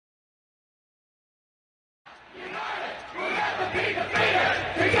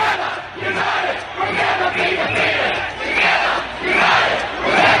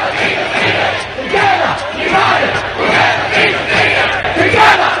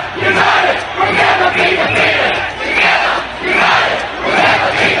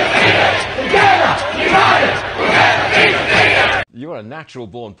natural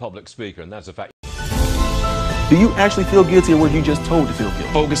born public speaker, and that's a fact. Do you actually feel guilty, or were you just told to feel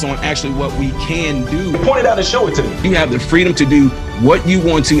guilty? Focus on actually what we can do. Point it out and show it to me. You have the freedom to do what you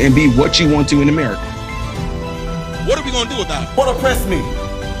want to and be what you want to in America. What are we going to do about it? What oppressed me?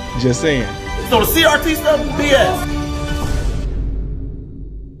 Just saying. So the CRT stuff, BS.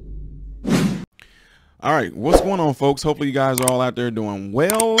 All right, what's going on, folks? Hopefully you guys are all out there doing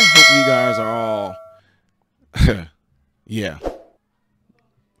well. Hopefully you guys are all, yeah,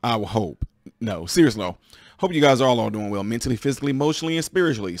 I will hope. No, seriously, no. Hope you guys are all doing well, mentally, physically, emotionally, and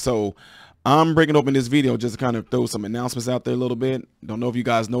spiritually. So I'm breaking open this video just to kind of throw some announcements out there a little bit. Don't know if you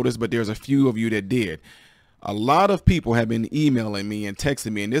guys noticed, but there's a few of you that did. A lot of people have been emailing me and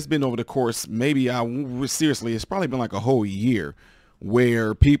texting me, and it's been over the course, maybe seriously, it's probably been like a whole year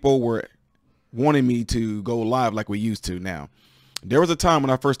where people were wanting me to go live like we used to now. There was a time when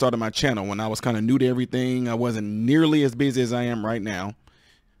I first started my channel when I was kind of new to everything. I wasn't nearly as busy as I am right now.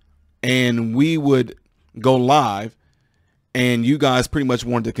 And we would go live and you guys pretty much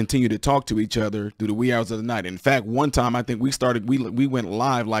wanted to continue to talk to each other through the wee hours of the night. In fact, one time I think we went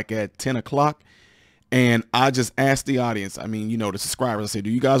live like at 10 o'clock and I just asked the audience, I mean, you know, the subscribers, I said,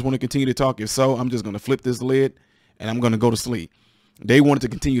 do you guys want to continue to talk? If so, I'm just going to flip this lid and I'm going to go to sleep. They wanted to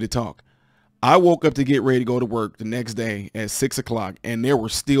continue to talk. I woke up to get ready to go to work the next day at 6 o'clock and there were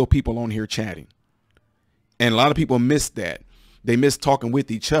still people on here chatting. And a lot of people missed that. They missed talking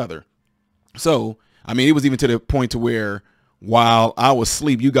with each other. So, I mean, it was even to the point to where while I was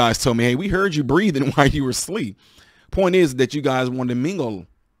asleep, you guys told me, hey, we heard you breathing while you were asleep. Point is that you guys wanted to mingle.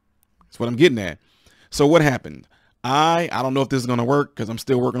 That's what I'm getting at. So what happened? I don't know if this is going to work because I'm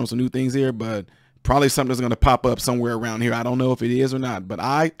still working on some new things here, but probably something that's going to pop up somewhere around here. I don't know if it is or not, but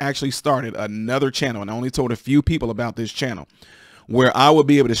I actually started another channel and I only told a few people about this channel where I would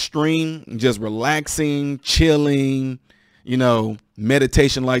be able to stream just relaxing, chilling, you know,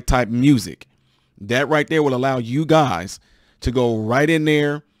 meditation like type music. That right there will allow you guys to go right in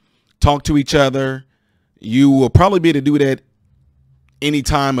there, talk to each other. You will probably be able to do that any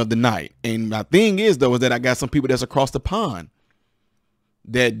time of the night. And my thing is, though, is that I got some people that's across the pond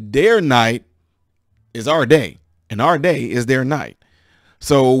that their night is our day and our day is their night.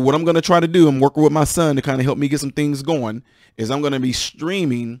 So what I'm going to try to do, I'm working with my son to kind of help me get some things going, is I'm going to be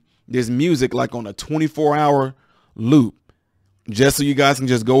streaming this music like on a 24-hour loop, just so you guys can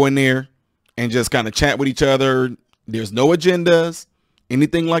just go in there and just kind of chat with each other. There's no agendas,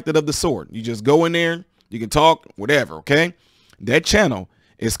 anything like that of the sort. You just go in there, you can talk, whatever. Okay. That channel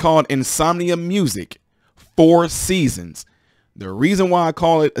is called Insomnia Music 4 Seasons. The reason why I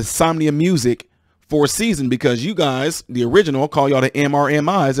call it Insomnia Music 4 Seasons, because you guys, the original, call y'all the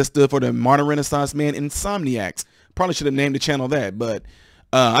MRMIs. That stood for the Modern Renaissance Man Insomniacs. Probably should have named the channel that, but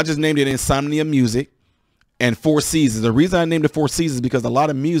I just named it Insomnia Music and 4 Seasons. The reason I named it 4 Seasons is because a lot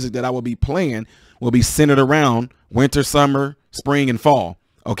of music that I will be playing will be centered around winter, summer, spring, and fall.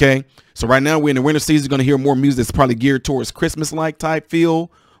 Okay, so right now we're in the winter season. You're going to hear more music that's probably geared towards Christmas-like type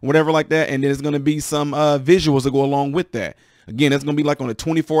feel, whatever like that. And then there's going to be some visuals that go along with that. Again, that's going to be like on a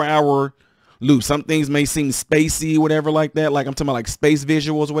 24-hour loop. Some things may seem spacey, whatever like that. Like I'm talking about like space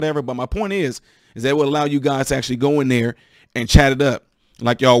visuals or whatever. But my point is that it will allow you guys to actually go in there and chat it up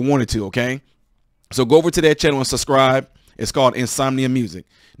like y'all wanted to. Okay, so go over to that channel and subscribe. It's called Insomnia Music.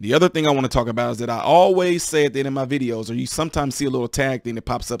 The other thing I want to talk about is that I always say at the end of my videos, or you sometimes see a little tag thing that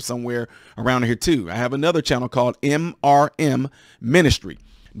pops up somewhere around here too. I have another channel called MRM Ministry.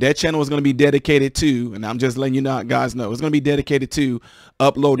 That channel is going to be dedicated to, and I'm just letting you know, guys know, it's going to be dedicated to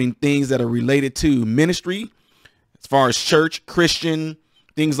uploading things that are related to ministry, as far as church, Christian,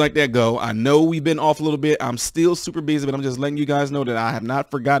 things like that go. I know we've been off a little bit. I'm still super busy, but I'm just letting you guys know that I have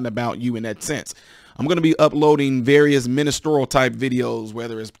not forgotten about you in that sense. I'm going to be uploading various ministerial type videos,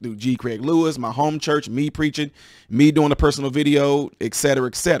 whether it's through G. Craig Lewis, my home church, me preaching, me doing a personal video, etc.,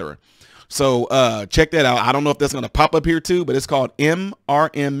 etc. So check that out. I don't know if that's going to pop up here too, but it's called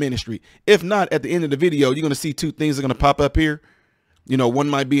MRM Ministry. If not, at the end of the video, you're going to see 2 things that are going to pop up here. You know, one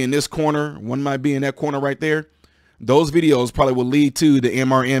might be in this corner, one might be in that corner right there. Those videos probably will lead to the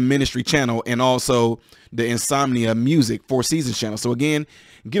MRM Ministry channel and also the Insomnia Music 4 Seasons channel. So again,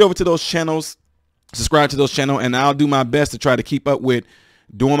 get over to those channels. Subscribe to those channels, and I'll do my best to try to keep up with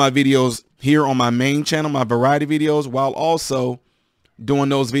doing my videos here on my main channel, my variety videos, while also doing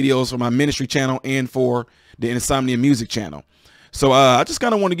those videos for my ministry channel and for the Insomnia Music channel. So I just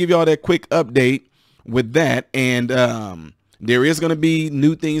kind of want to give y'all that quick update with that. And there is going to be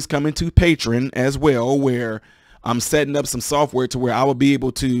new things coming to Patreon as well, where I'm setting up some software to where I will be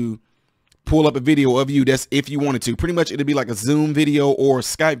able to pull up a video of you. That's if you wanted to. Pretty much it'll be like a Zoom video or a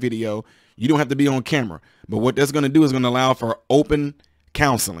Skype video. You don't have to be on camera, but what that's going to do is going to allow for open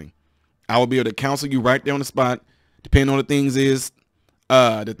counseling. I will be able to counsel you right there on the spot, depending on the things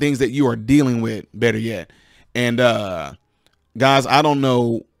that you are dealing with, better yet. And guys, I don't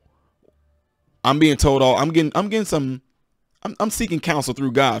know. I'm being told I'm seeking counsel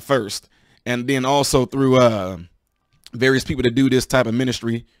through God first, and then also through various people that do this type of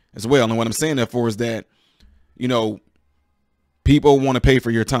ministry as well. And what I'm saying that for is that, you know, people want to pay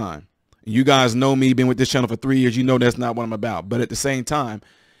for your time. You guys know me, been with this channel for 3 years. You know that's not what I'm about. But at the same time,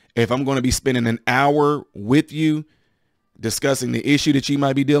 if I'm going to be spending an hour with you discussing the issue that you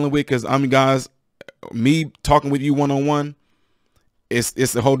might be dealing with, because guys, me talking with you one-on-one,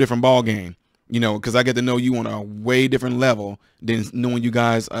 it's a whole different ball game, you know, because I get to know you on a way different level than knowing you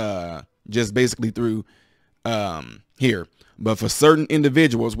guys just basically through here. But for certain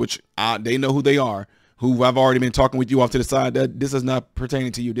individuals, which they know who they are, who I've already been talking with you off to the side, that this is not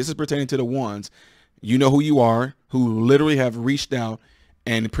pertaining to you. This is pertaining to the ones, you know who you are, who literally have reached out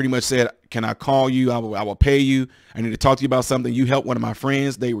and pretty much said, can I call you? I will pay you. I need to talk to you about something. You helped one of my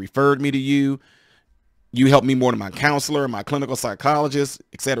friends. They referred me to you. You helped me more than my counselor, my clinical psychologist,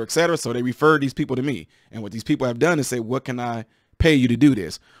 et cetera, et cetera. So they referred these people to me. And what these people have done is say, what can I pay you to do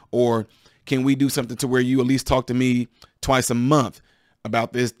this? Or can we do something to where you at least talk to me twice a month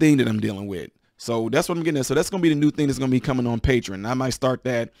about this thing that I'm dealing with? So that's what I'm getting at. So that's going to be the new thing that's going to be coming on Patreon. I might start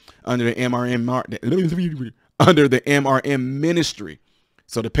that under the MRM ministry.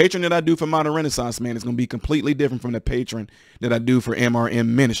 So the Patreon that I do for Modern Renaissance Man is going to be completely different from the Patreon that I do for MRM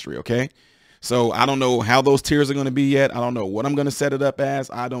ministry. Okay. So I don't know how those tiers are going to be yet. I don't know what I'm going to set it up as.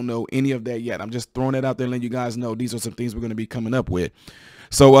 I don't know any of that yet. I'm just throwing it out there and letting you guys know these are some things we're going to be coming up with.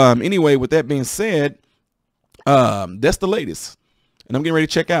 So anyway, with that being said, that's the latest. And I'm getting ready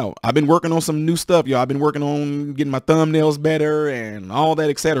to check out. I've been working on some new stuff, y'all. I've been working on getting my thumbnails better and all that,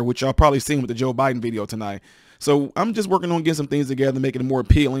 etc., which y'all probably seen with the Joe Biden video tonight. So I'm just working on getting some things together, making it more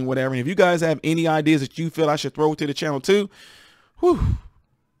appealing, whatever. And if you guys have any ideas that you feel I should throw to the channel too,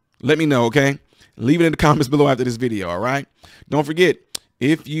 let me know, okay? Leave it in the comments below after this video, all right? Don't forget,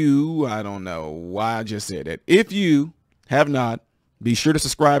 if you, I don't know why I just said that. If you have not, be sure to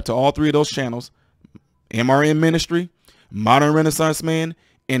subscribe to all 3 of those channels, MRM Ministry, Modern Renaissance Man,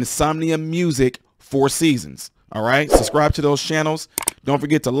 Insomnia Music 4 Seasons. All right. Subscribe to those channels. Don't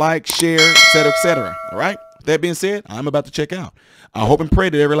forget to like, share, etc., etc. All right. With that being said, I'm about to check out. I hope and pray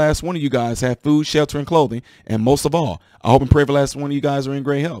that every last one of you guys have food, shelter, and clothing. And most of all, I hope and pray every last one of you guys are in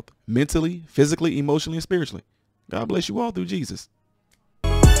great health, mentally, physically, emotionally, and spiritually. God bless you all through Jesus.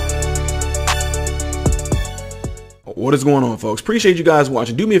 What is going on, folks? Appreciate you guys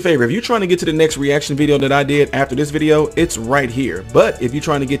watching. Do me a favor, if you're trying to get to the next reaction video that I did after this video, it's right here. But if you're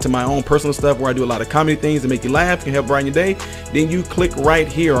trying to get to my own personal stuff where I do a lot of comedy things that make you laugh, can help brighten your day, then you click right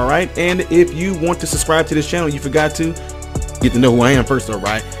here, all right? And if you want to subscribe to this channel, you forgot to get to know who I am first, all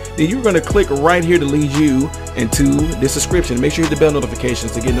right? Then you're going to click right here to lead you into the subscription. Make sure you hit the bell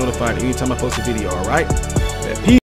notifications to get notified anytime I post a video, all right? Peace.